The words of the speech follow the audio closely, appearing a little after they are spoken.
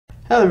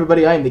Hello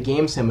everybody, I am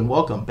TheGameSalmon and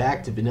welcome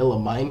back to Vanilla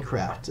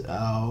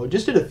Minecraft.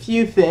 Just did a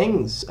few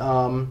things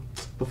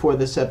before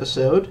this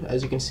episode.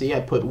 As you can see,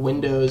 I put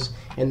windows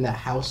in the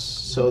house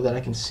so that I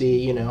can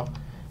see,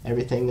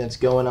 everything that's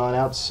going on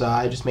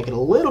outside. Just make it a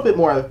little bit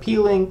more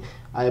appealing.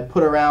 I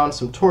put around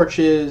some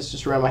torches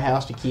just around my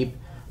house to keep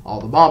all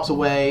the mobs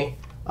away.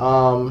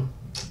 Oh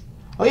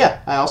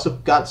yeah, I also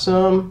got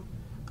some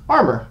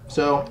armor,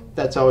 so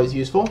that's always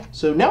useful.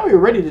 So now we're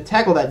ready to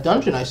tackle that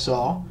dungeon I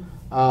saw.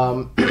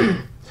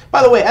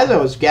 By the way, as I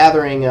was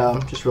gathering,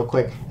 just real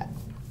quick,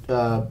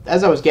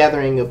 as I was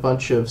gathering a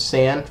bunch of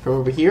sand from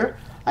over here,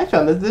 I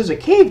found that there's a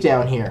cave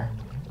down here.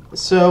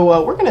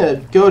 So we're going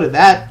to go to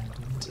that,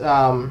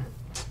 to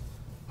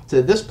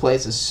this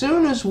place as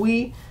soon as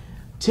we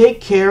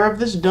take care of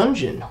this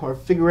dungeon, or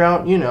figure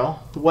out,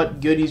 what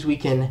goodies we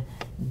can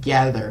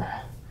gather.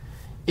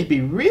 It'd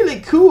be really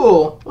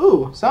cool.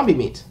 Ooh, zombie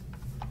meat.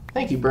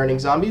 Thank you, burning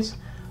zombies.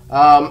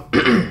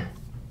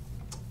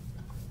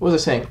 What was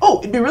I saying? Oh,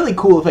 it'd be really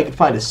cool if I could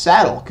find a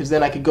saddle, because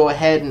then I could go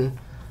ahead and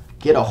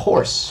get a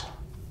horse,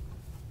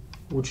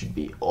 which would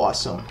be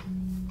awesome.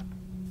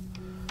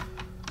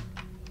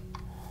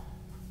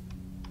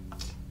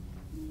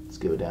 Let's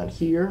go down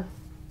here.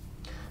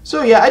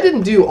 So yeah, I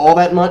didn't do all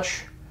that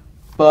much,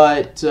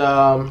 but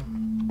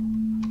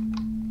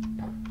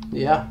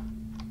yeah.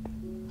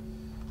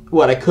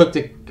 What, I cooked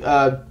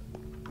a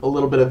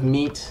little bit of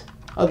meat.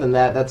 Other than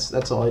that,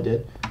 that's all I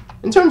did.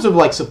 In terms of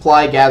like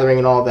supply gathering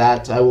and all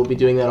that, I will be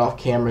doing that off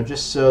camera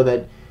just so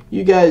that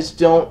you guys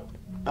don't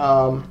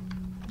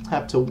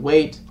have to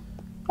wait.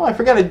 Oh, I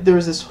forgot there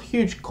was this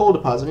huge coal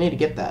deposit. I need to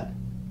get that.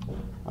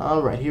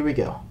 Alright, here we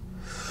go.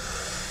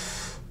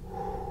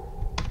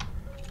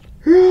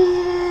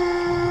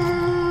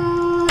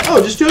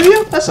 Oh, just two of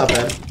you? That's not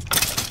bad.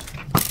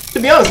 To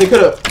be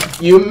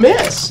honest, You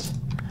missed!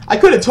 I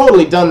could have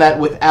totally done that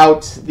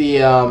without the,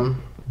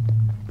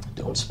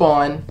 don't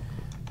spawn.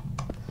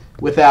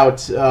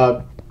 Without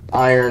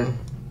iron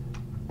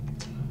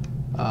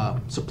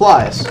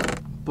supplies.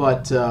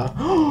 But,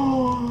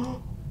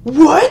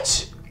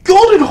 what?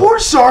 Golden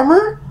horse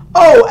armor?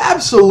 Oh,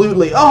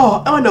 absolutely.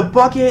 Oh, and a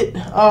bucket.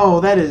 Oh,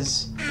 that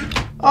is...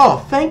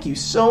 Oh, thank you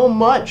so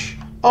much.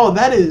 Oh,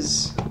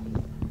 that's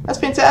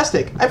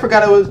fantastic. I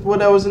forgot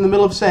what I was in the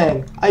middle of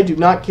saying. I do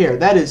not care.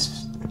 That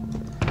is...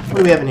 What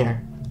do we have in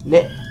here?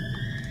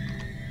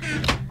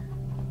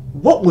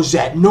 What was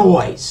that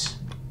noise?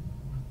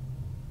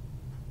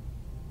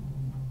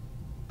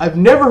 I've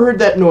never heard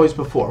that noise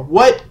before.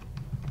 What?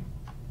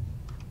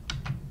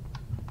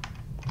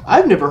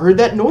 I've never heard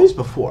that noise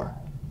before.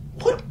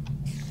 What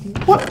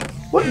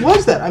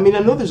was that? I mean, I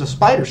know there's a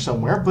spider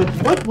somewhere, but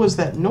what was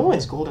that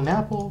noise? Golden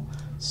apple,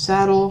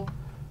 saddle.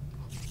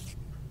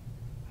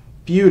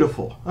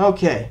 Beautiful.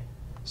 Okay.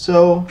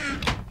 So,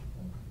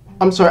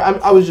 I'm sorry.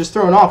 I was just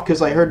thrown off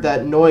because I heard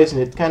that noise and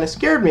it kind of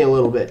scared me a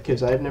little bit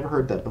because I've never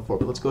heard that before.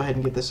 But let's go ahead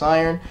and get this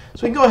iron.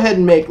 So we can go ahead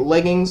and make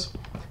leggings.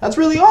 That's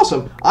really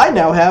awesome. I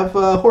now have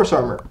horse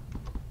armor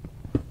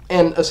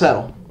and a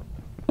saddle.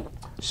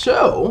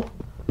 So,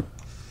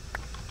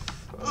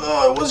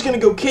 I was going to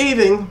go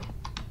caving.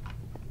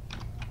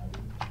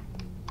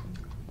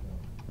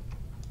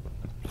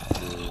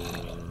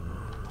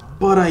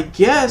 But I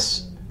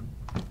guess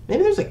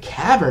maybe there's a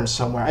cavern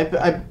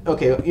somewhere.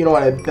 Okay, you know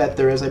what I bet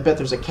there is? I bet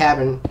there's a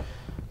cavern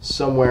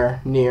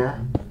somewhere near.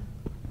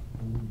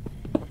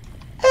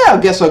 Yeah, I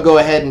guess I'll go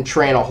ahead and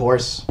train a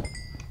horse.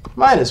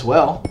 Might as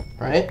well.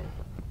 Right?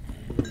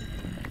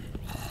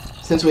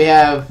 Since we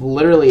have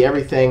literally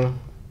everything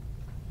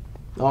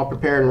all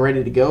prepared and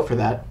ready to go for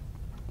that.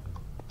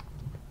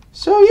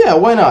 So yeah,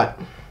 why not?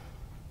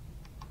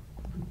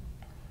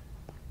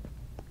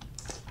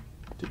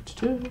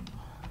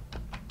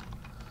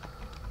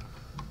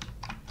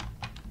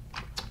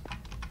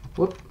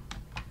 Whoop.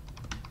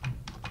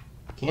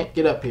 Can't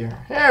get up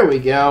here. There we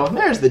go.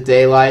 There's the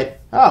daylight.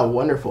 Oh,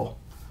 wonderful.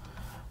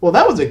 Well,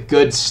 that was a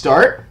good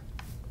start.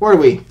 Where are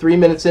we? 3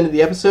 minutes into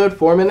the episode?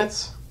 4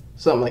 minutes?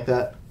 Something like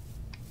that.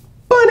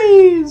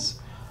 Bunnies!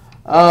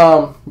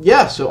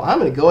 Yeah, so I'm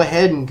going to go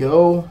ahead and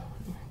go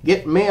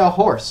get me a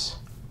horse.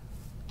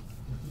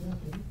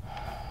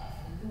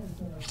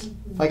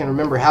 If I can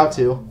remember how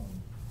to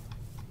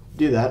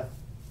do that.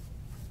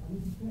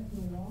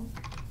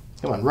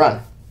 Come on, run.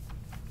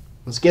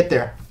 Let's get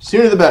there.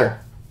 Sooner the better.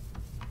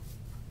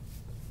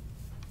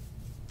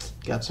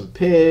 Got some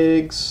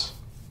pigs.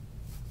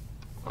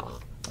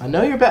 I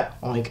know you're back.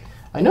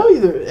 I know you.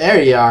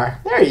 There you are.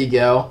 There you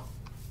go.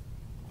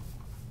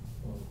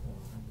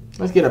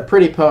 Let's get a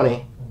pretty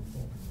pony.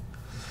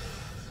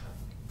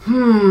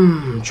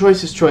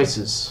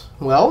 Choices.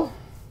 Well,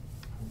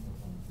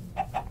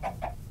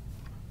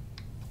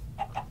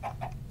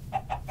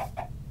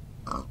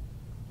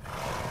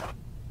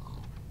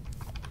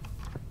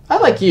 I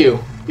like you.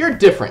 You're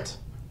different.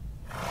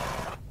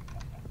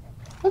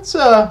 Let's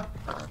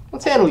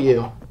handle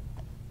you.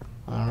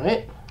 All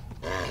right.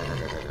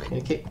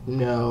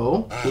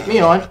 No. Keep me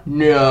on.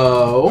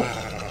 No.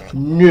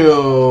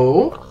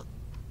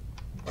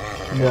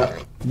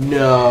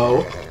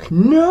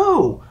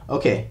 No.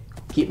 Okay.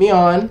 Keep me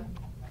on.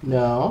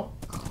 No.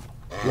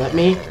 Let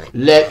me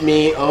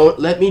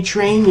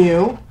train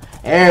you.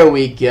 There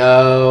we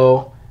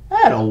go.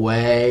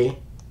 That-a-way.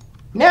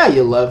 Now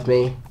you love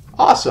me.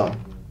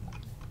 Awesome.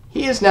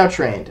 He is now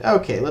trained.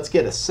 Okay, let's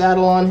get a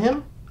saddle on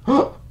him.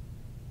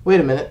 Wait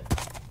a minute.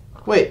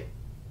 Wait.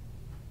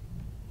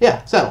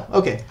 Yeah, saddle.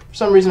 Okay. For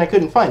some reason I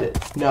couldn't find it.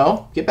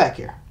 No, get back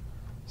here.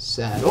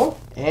 Saddle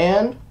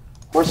and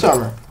horse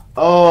armor.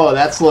 Oh,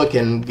 that's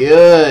looking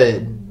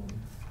good.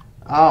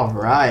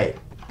 Alright.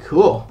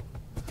 Cool.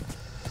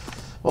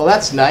 Well,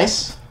 that's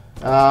nice.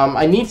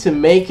 I need to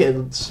make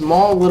a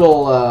small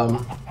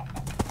little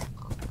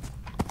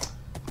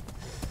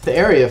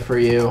area for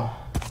you.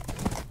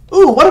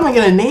 Ooh, what am I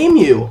gonna name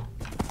you?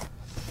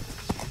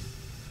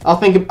 I'll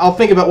think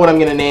about what I'm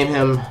gonna name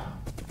him.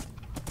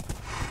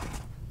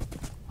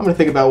 I'm gonna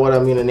think about what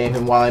I'm gonna name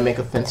him while I make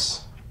a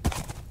fence.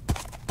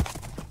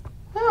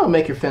 I'll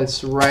make your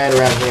fence right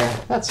around here.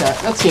 That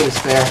seems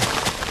fair.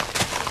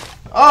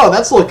 Oh,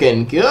 that's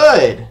looking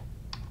good.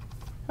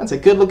 That's a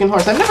good looking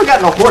horse. I've never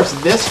gotten a horse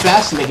this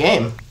fast in the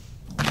game.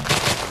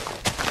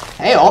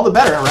 Hey, all the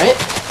better, right?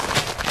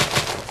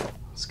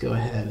 Let's go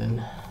ahead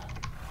and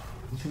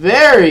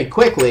very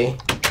quickly.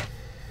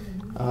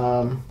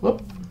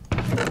 Whoop.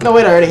 No,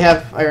 wait. I already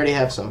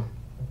have some.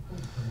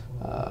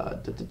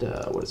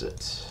 What is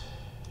it?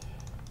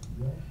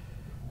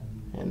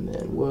 And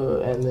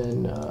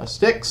then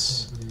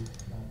sticks.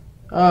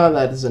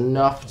 That is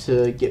enough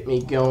to get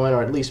me going,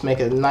 or at least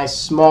make a nice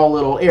small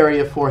little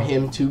area for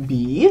him to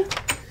be.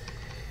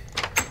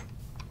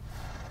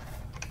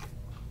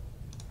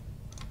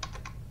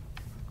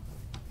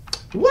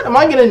 What am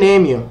I going to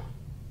name you?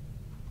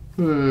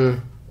 Look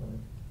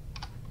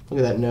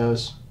at that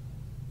nose.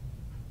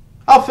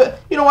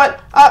 You know what?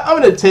 I'm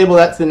going to table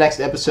that to the next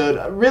episode.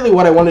 Really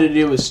what I wanted to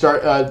do was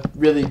start,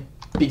 really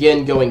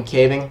begin going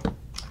caving.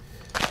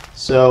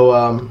 So,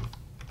 I'm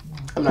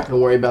not going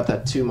to worry about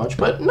that too much.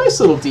 But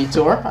nice little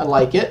detour. I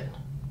like it.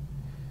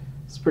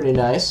 It's pretty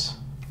nice.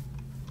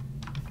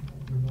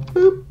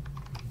 Boop.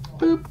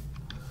 Boop.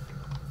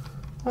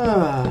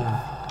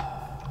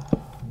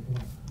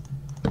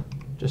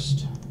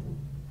 Just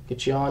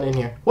get you on in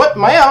here. What?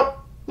 Am I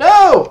out?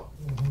 No!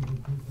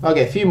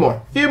 Okay, few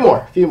more.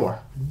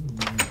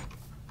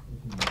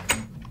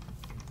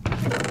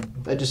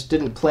 I just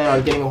didn't plan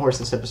on getting a horse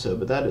this episode,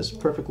 but that is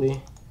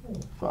perfectly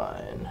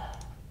fine.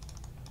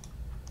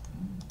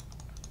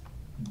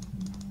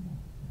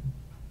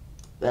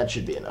 That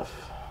should be enough.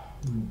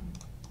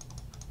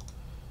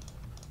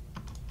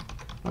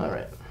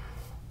 Alright.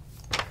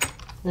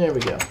 There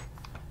we go.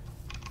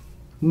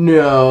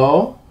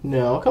 No,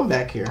 come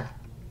back here.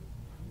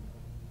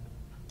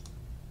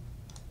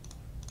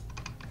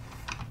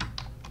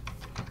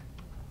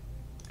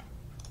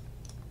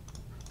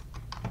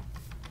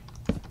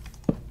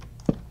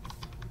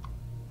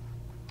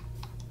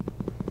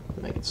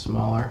 Make it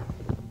smaller.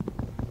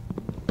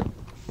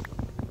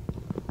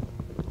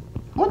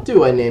 What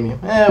do I name you?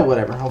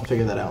 Whatever. I'll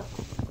figure that out.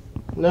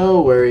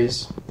 No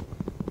worries.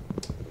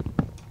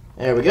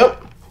 There we go.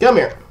 Come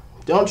here.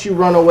 Don't you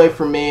run away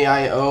from me.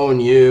 I own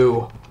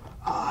you.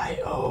 I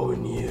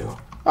own you.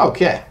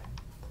 Okay.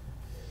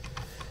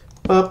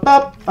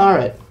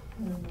 Alright.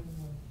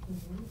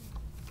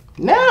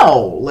 Now,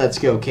 let's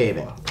go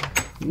caving.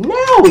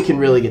 Now we can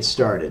really get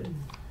started.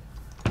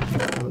 I'm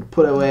going to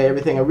put away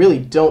everything I really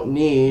don't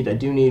need. I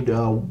do need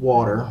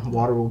water.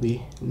 Water will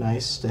be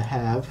nice to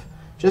have.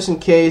 Just in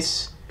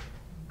case...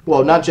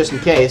 Well, not just in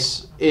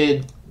case.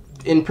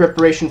 In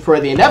preparation for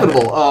the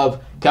inevitable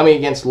of coming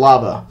against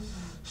lava.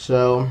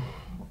 So...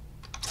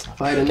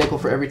 If I had a nickel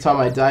for every time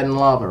I died in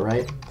lava,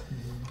 right?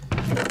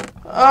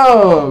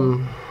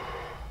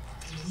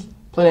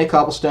 Plenty of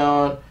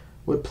cobblestone,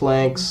 wood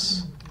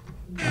planks.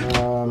 I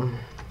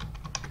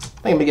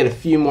think I'm gonna get a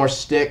few more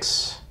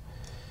sticks.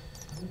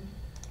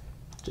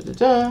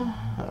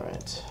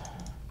 Alright.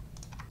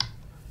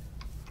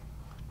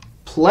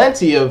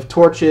 Plenty of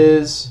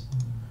torches.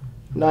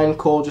 9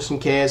 coal just in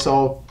case.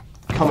 I'll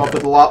come up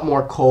with a lot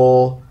more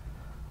coal.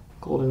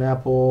 Golden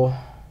apple.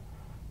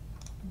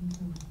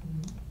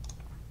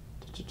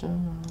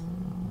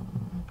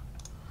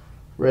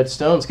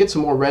 Redstone. Let's get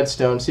some more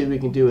redstone. See what we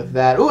can do with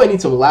that. Oh, I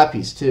need some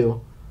lapis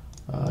too.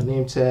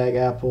 Name tag,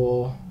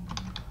 apple.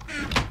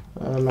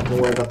 I'm not going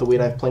to worry about the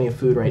wheat. I have plenty of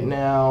food right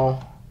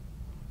now.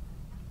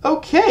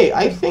 Okay,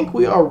 I think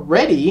we are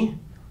ready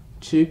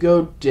to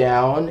go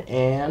down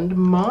and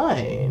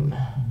mine.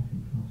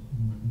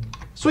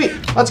 Sweet.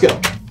 Let's go.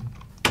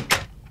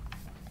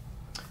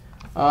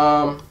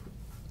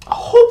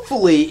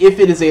 Hopefully, if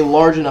it is a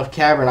large enough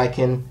cavern, I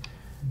can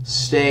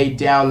stay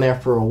down there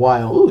for a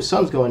while. Ooh,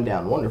 sun's going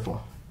down.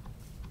 Wonderful.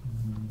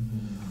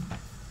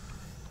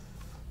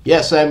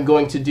 Yes, I'm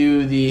going to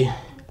do the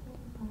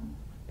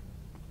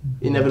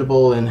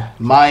inevitable and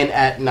mine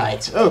at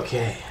night.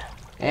 Okay.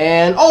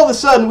 And all of a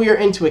sudden, we are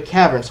into a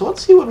cavern. So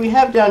let's see what we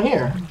have down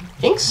here.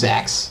 Ink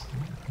sacks.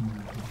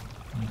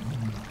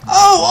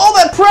 Oh, all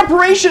that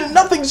preparation and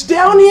nothing's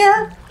down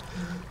here?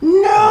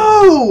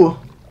 No!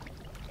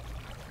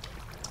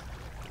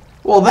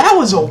 Well, that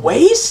was a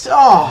waste?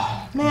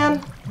 Oh,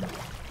 man.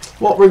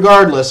 Well,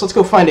 regardless, let's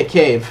go find a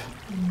cave.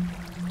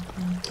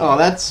 Oh,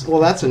 that's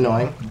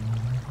annoying.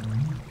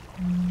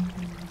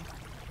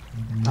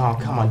 Oh,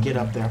 come on, get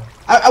up there.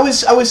 I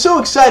was so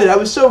excited. I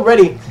was so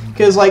ready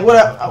because like what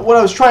I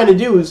was trying to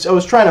do is I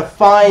was trying to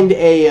find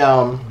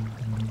a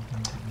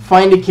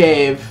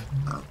cave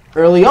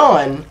early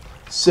on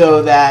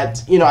so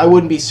that, you know, I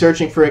wouldn't be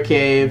searching for a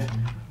cave,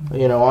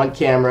 you know, on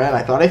camera, and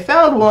I thought I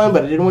found one,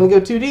 but I didn't want to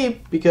go too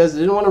deep because I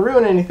didn't want to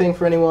ruin anything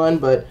for anyone,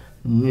 but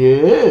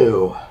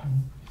no.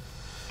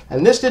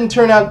 And this didn't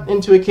turn out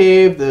into a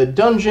cave. The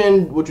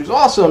dungeon, which was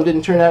awesome,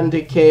 didn't turn out into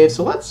a cave.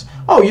 So let's...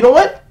 Oh, you know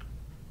what?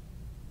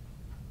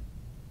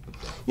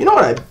 You know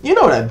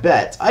what I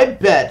bet? I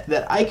bet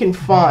that I can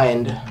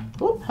find...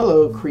 Oh,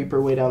 hello,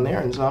 creeper way down there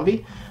and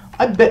zombie.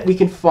 I bet we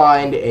can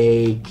find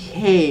a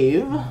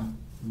cave.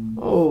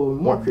 Oh,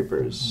 more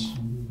creepers.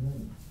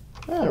 I'm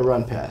gonna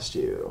run past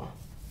you.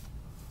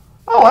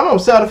 Oh, I'm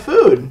almost out of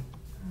food.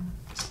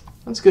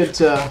 That's good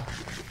to...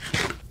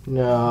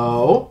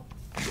 No.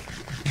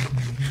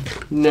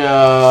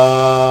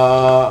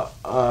 No.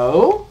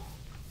 Oh.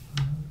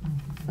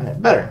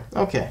 Alright, better.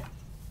 Okay.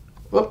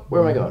 Whoop,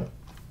 where am I going?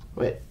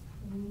 Wait.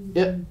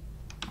 Yep.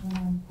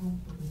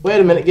 Wait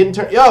a minute, getting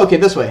turned... Oh, okay,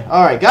 this way.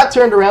 Alright, got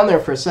turned around there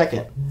for a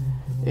second.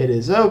 It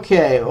is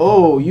okay.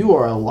 Oh, you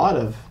are a lot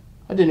of...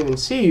 I didn't even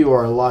see you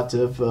are a lot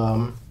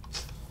of,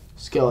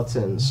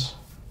 skeletons.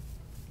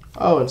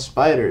 Oh, and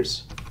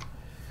spiders.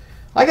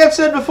 Like I've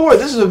said before,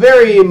 this is a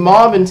very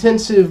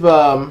mob-intensive,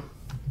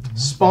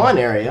 spawn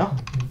area.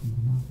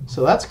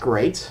 So that's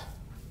great.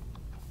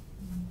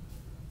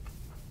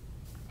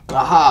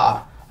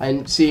 Aha!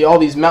 I see all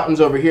these mountains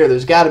over here.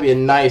 There's got to be a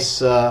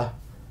nice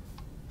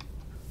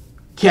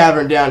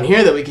cavern down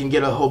here that we can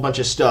get a whole bunch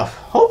of stuff.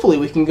 Hopefully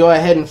we can go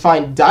ahead and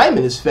find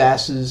diamond as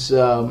fast as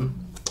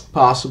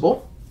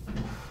possible.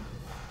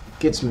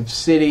 Get some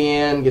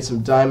obsidian, get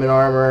some diamond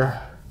armor,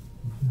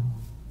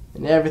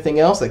 and everything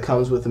else that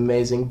comes with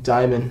amazing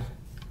diamond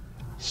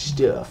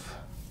stuff.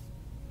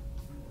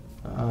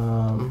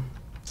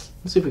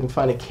 Let's see if we can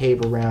find a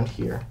cave around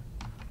here.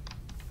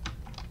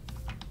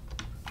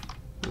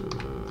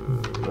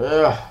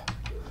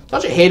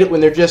 Don't you hate it when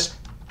they're just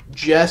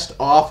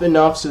off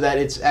enough so that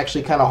it's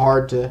actually kind of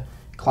hard to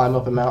climb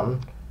up a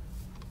mountain?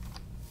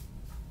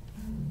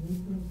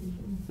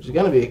 There's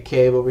going to be a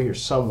cave over here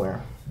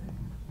somewhere.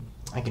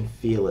 I can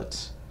feel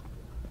it.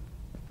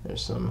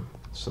 There's some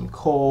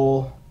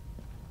coal.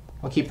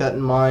 I'll keep that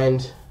in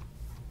mind.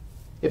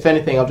 If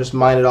anything, I'll just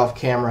mine it off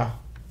camera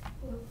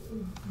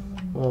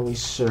while we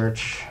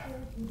search.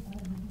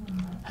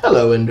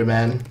 Hello,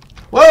 Enderman.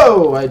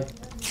 Whoa! I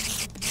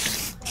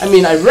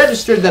mean, I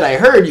registered that I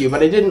heard you,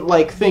 but I didn't,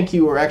 like, think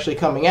you were actually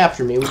coming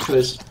after me, which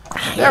was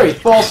very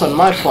false on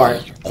my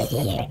part.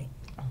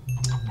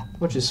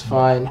 Which is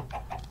fine.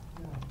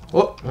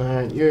 Whoop!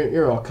 Alright,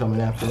 you're all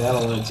coming after me. I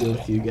don't want to deal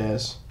with you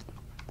guys.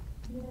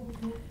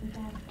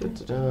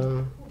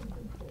 Da-da-da.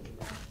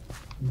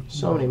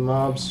 So many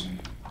mobs.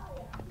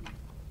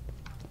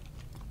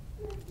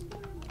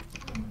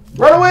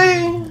 Run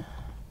away!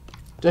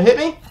 Don't hit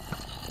me?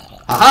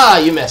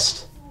 Aha! You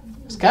missed.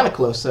 It's kind of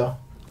close, though.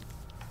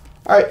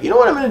 Alright, you know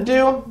what I'm going to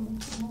do?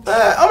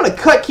 I'm going to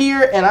cut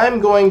here, and I'm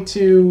going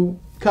to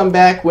come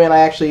back when I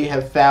actually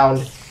have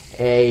found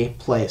a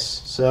place.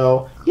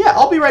 So, yeah,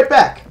 I'll be right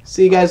back.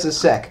 See you guys in a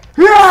sec.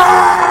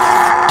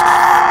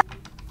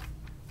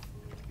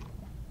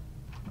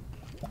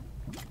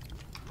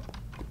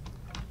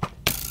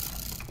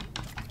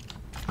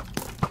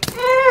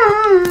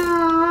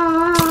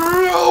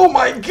 Oh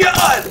my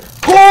god!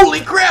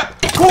 Holy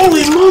crap!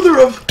 Holy mother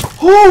of...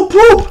 Oh,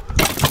 poop!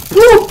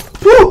 Poop!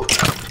 Poop!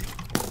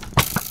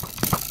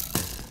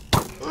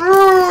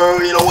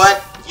 You know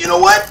what? You know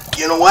what?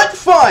 You know what?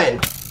 Fine.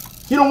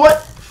 You know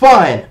what?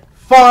 Fine.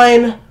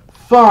 Fine.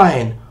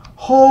 Fine.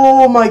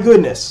 Oh my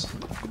goodness.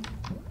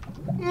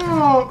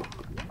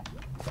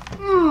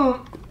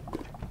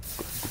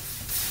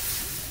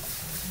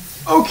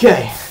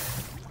 Okay.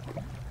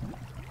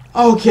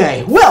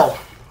 Okay, well.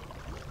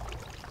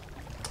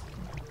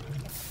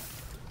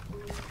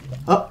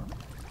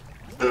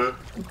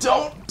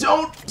 Don't,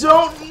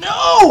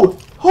 no!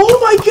 Oh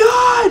my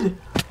god!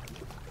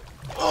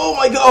 Oh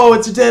my god, oh,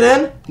 it's a dead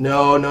end?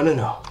 No.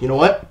 You know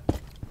what?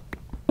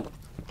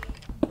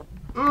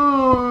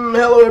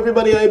 Hello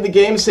everybody, I am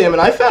TheGameSalmon.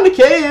 I found a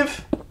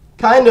cave.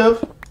 Kind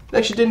of. It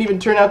actually didn't even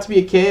turn out to be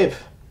a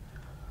cave.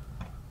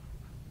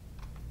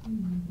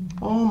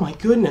 Oh my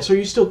goodness, are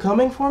you still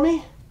coming for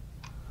me?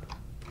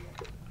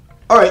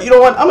 Alright, you know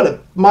what? I'm gonna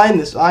mine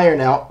this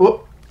iron out.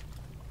 Whoop.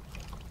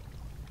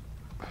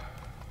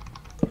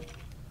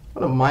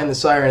 I'm gonna mine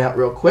this iron out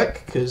real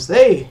quick, because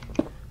they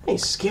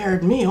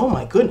scared me. Oh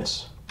my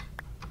goodness.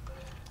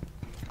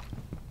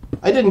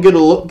 I didn't get a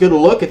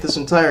look at this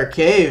entire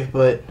cave,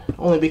 but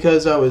only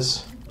because I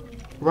was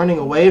running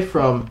away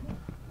from...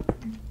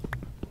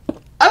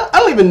 I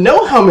don't even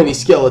know how many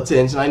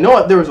skeletons, and I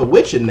know there was a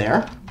witch in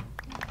there.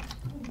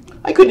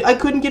 I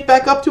couldn't get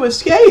back up to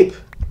escape.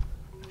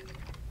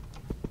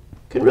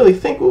 Couldn't really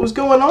think what was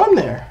going on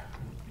there.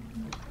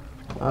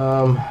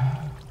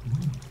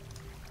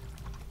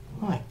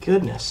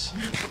 goodness.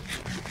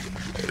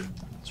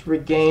 Let's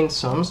regain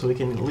some so we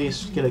can at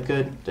least get a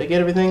good... Did I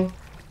get everything?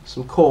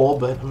 Some coal,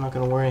 but I'm not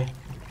going to worry.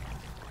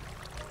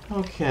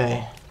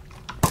 Okay.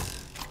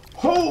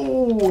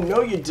 Oh,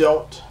 no you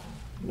don't.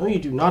 No you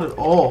do not at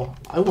all.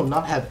 I will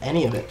not have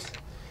any of it.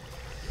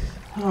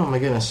 Oh my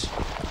goodness.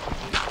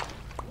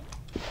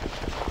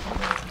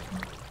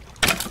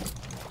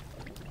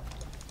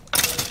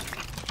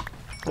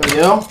 There we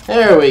go.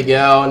 There we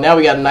go. Now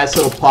we got a nice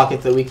little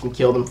pocket that we can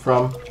kill them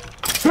from.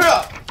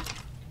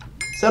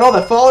 Is that all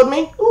that followed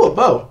me? Ooh, a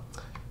bow.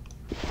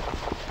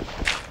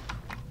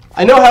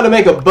 I know how to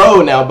make a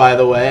bow now, by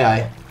the way.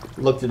 I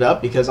looked it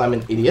up because I'm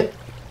an idiot.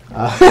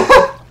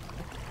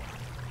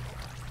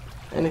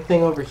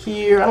 Anything over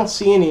here? I don't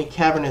see any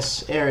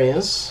cavernous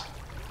areas.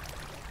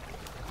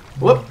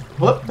 Whoop,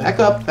 whoop, back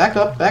up, back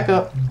up, back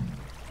up.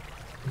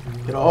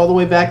 Get all the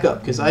way back up,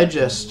 because I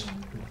just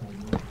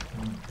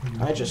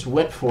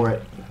went for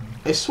it.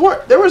 I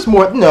swore there was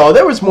more. No,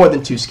 there was more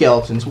than 2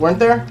 skeletons, weren't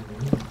there?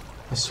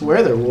 I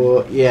swear there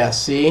were. Yeah,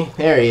 see?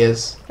 There he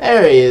is.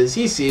 There he is.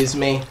 He sees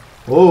me.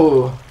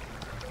 Whoa.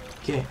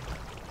 Okay.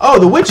 Oh,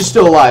 the witch is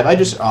still alive.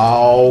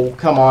 Oh,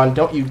 come on.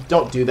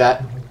 Don't do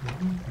that.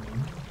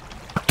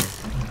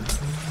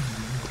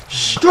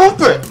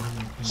 Stop it!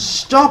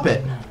 Stop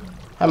it!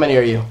 How many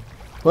are you?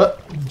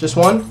 What? Just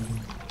one?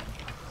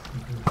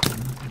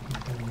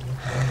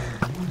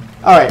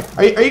 Alright,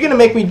 are you gonna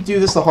make me do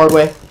this the hard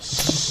way?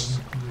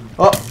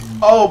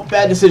 Oh,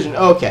 bad decision.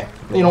 Okay.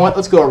 You know what?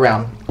 Let's go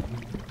around.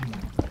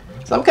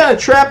 So I'm kind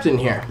of trapped in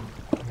here.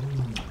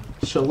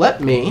 So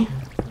let me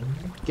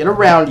get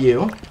around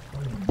you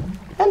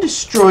and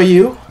destroy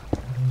you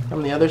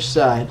from the other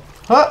side.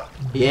 Huh?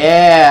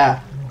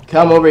 Yeah!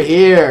 Come over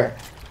here.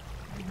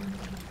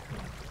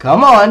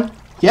 Come on.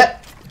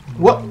 Yep.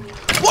 What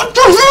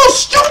the hell?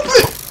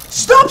 Stupid!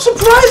 Stop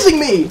surprising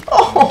me!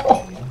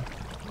 Oh!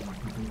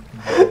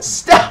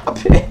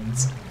 Stop it!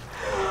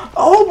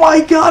 Oh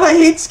my god, I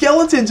hate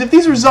skeletons. If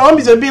these were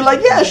zombies, I'd be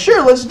like, yeah,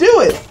 sure, let's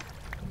do it.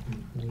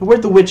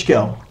 Where'd the witch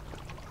go?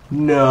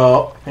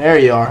 No. There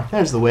you are.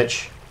 There's the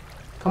witch.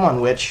 Come on,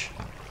 witch.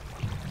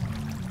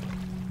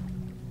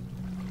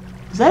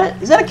 Is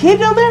that a cave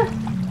down there?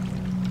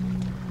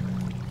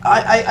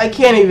 I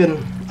can't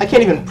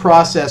even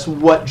process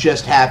what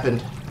just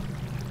happened.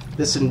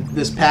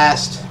 This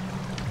past,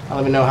 I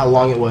don't even know how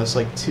long it was,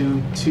 like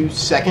two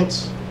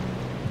seconds.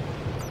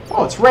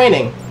 Oh, it's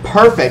raining.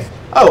 Perfect.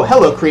 Oh,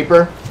 hello,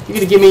 creeper. You're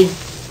gonna give me...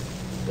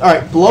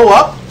 Alright, blow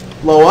up.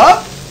 Blow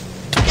up.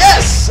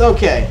 Yes!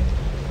 Okay.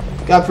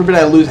 God forbid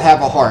I lose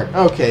half a heart.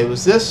 Okay,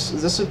 is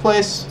this a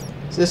place?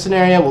 Is this an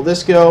area? Will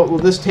this go? Will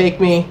this take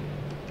me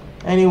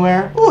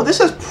anywhere? Oh, this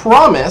has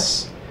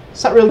promise.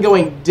 It's not really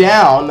going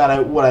down,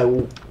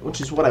 which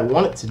is what I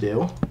want it to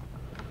do.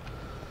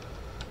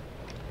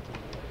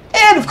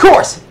 And, of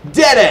course,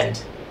 dead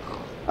end.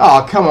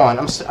 Oh, come on.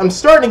 I'm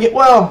starting to get...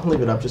 Well,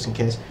 leave it up just in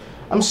case.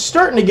 I'm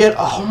starting to get...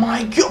 Oh,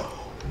 my God.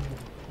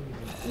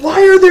 Why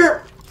are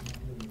there...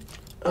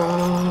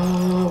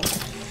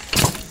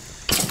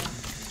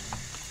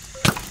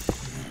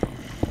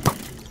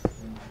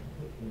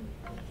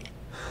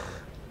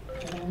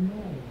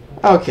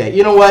 Okay,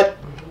 you know what?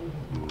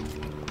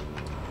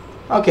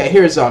 Okay,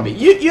 here's a zombie.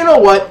 You know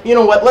what? You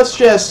know what? Let's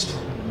just...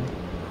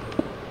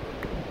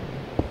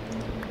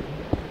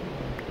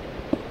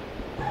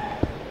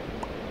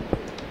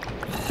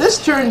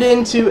 This turned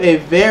into a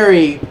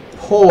very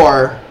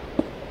poor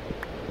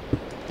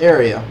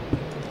area.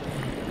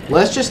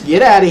 Let's just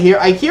get out of here.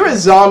 I hear a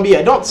zombie.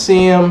 I don't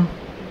see him.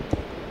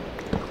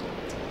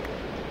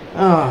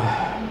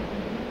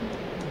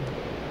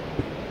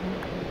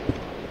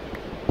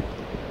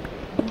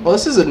 Well,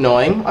 this is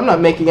annoying. I'm not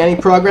making any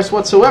progress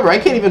whatsoever. I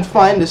can't even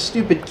find a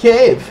stupid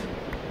cave.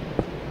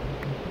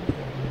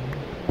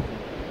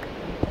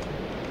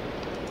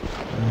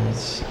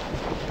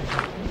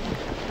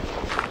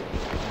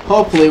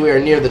 Hopefully we are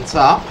near the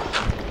top.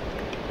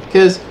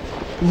 Because,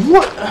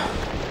 what?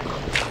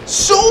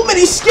 So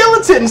many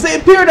skeletons! They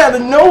appeared out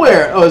of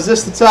nowhere! Oh, is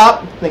this the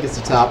top? I think it's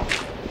the top.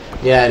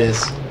 Yeah, it is.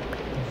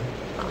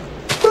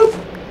 Boop.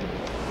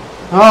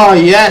 Oh,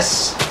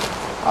 yes!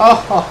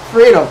 Oh,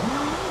 freedom.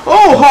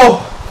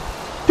 Oh!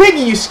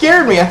 Piggy, you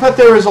scared me. I thought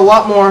there was a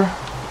lot more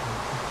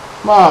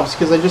mobs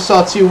because I just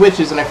saw 2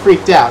 witches and I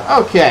freaked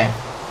out. Okay.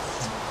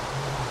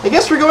 I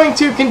guess we're going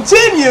to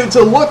continue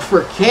to look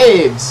for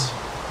caves.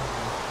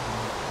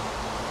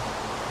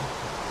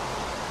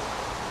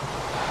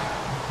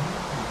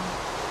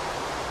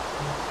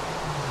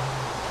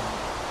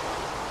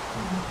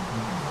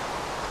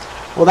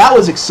 Well, that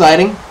was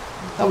exciting.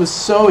 That was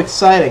so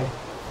exciting.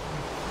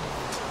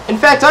 In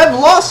fact, I've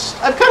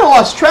kind of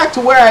lost track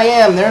to where I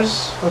am.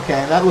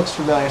 Okay, that looks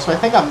familiar. So I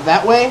think I'm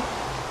that way.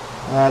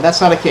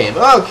 That's not a cave.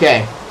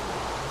 Okay.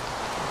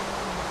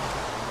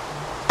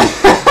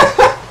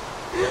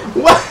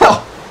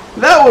 Wow,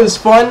 that was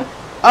fun.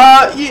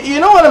 You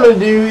know what I'm going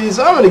to do is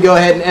I'm going to go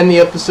ahead and end the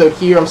episode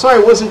here. I'm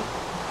sorry it wasn't...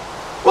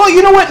 Well,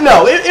 you know what?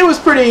 No, it was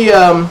pretty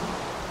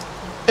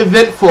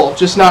eventful,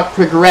 just not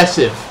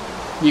progressive,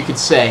 you could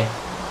say.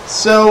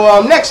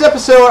 So next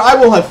episode, I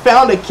will have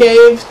found a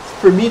cave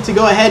for me to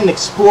go ahead and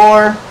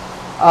explore.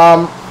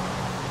 I'm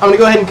going to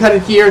go ahead and cut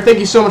it here. Thank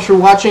you so much for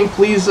watching.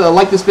 Please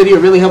like this video.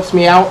 It really helps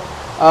me out.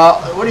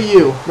 What are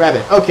you?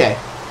 Rabbit. Okay.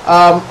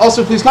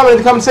 Also, please comment in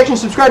the comment section,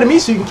 subscribe to me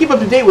so you can keep up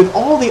to date with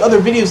all the other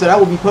videos that I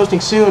will be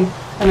posting soon.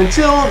 And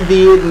until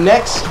the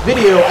next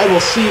video, I will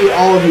see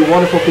all of you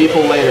wonderful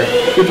people later.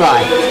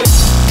 Goodbye.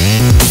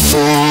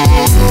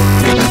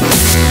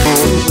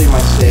 Usually my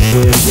safe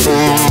way of getting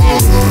down.